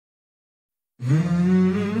على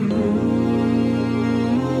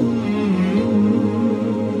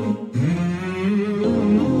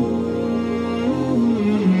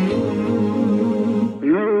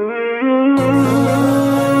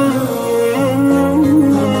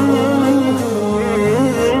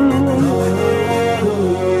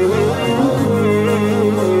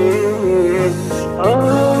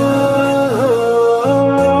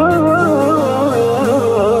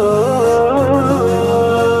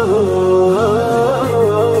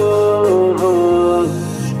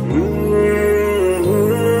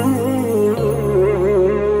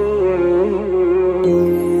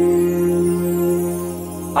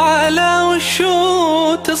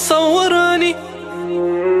وشهو تصورني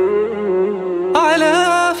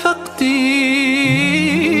على فقدي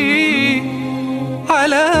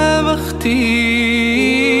على بختي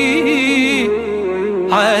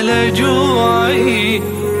على جوعي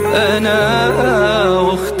أنا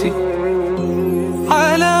واختي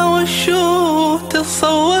على وشهو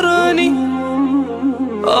تصورني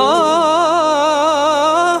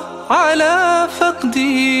على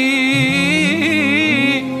فقدي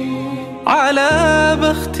على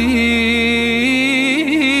بختي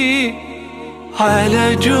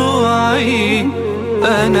على جوعي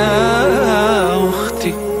أنا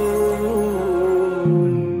واختي.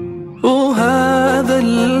 وهذا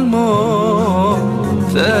الموت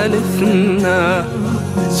ثالثنا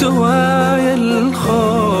زوايا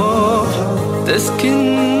الخوف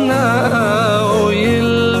تسكننا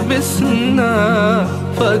ويلبسنا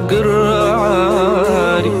فقر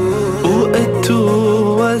عاري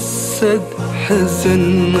وأتوسد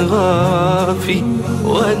حزن غافي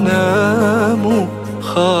وانام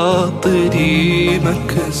خاطري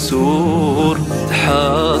مكسور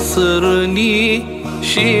تحاصرني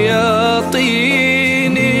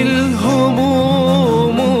شياطين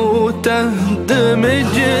الهموم وتهدم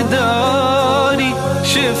جداري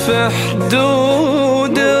شف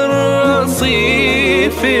حدود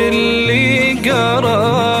الرصيف اللي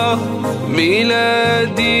قراه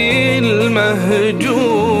ميلادي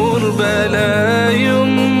المهجور بلا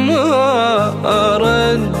يما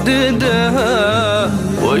أرددها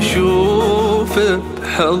واشوف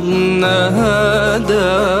بحضنها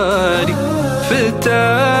داري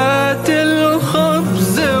فتاة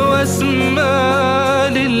الخبز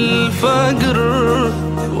واسمال الفقر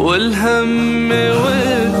والهم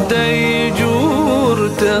والديجور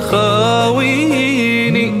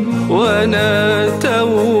تخاويني وانا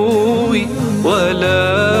توي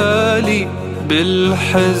ولا لي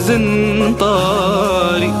بالحزن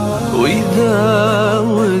طاري. وإذا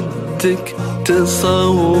ودك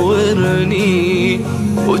تصورني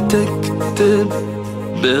وتكتب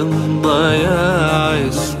بالضياع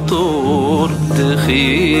سطور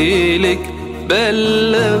دخيلك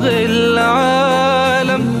بلغ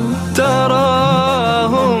العالم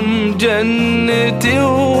تراهم جنتي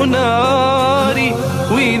وناري.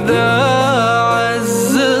 وإذا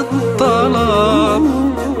عز الطلب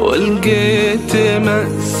ولقيت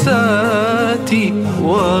مأساتي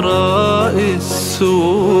وراء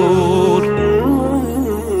السور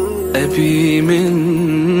أبي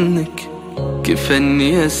منك كفن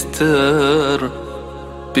يستر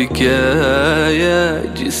بكايا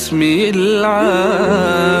جسمي العاري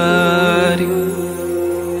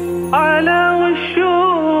على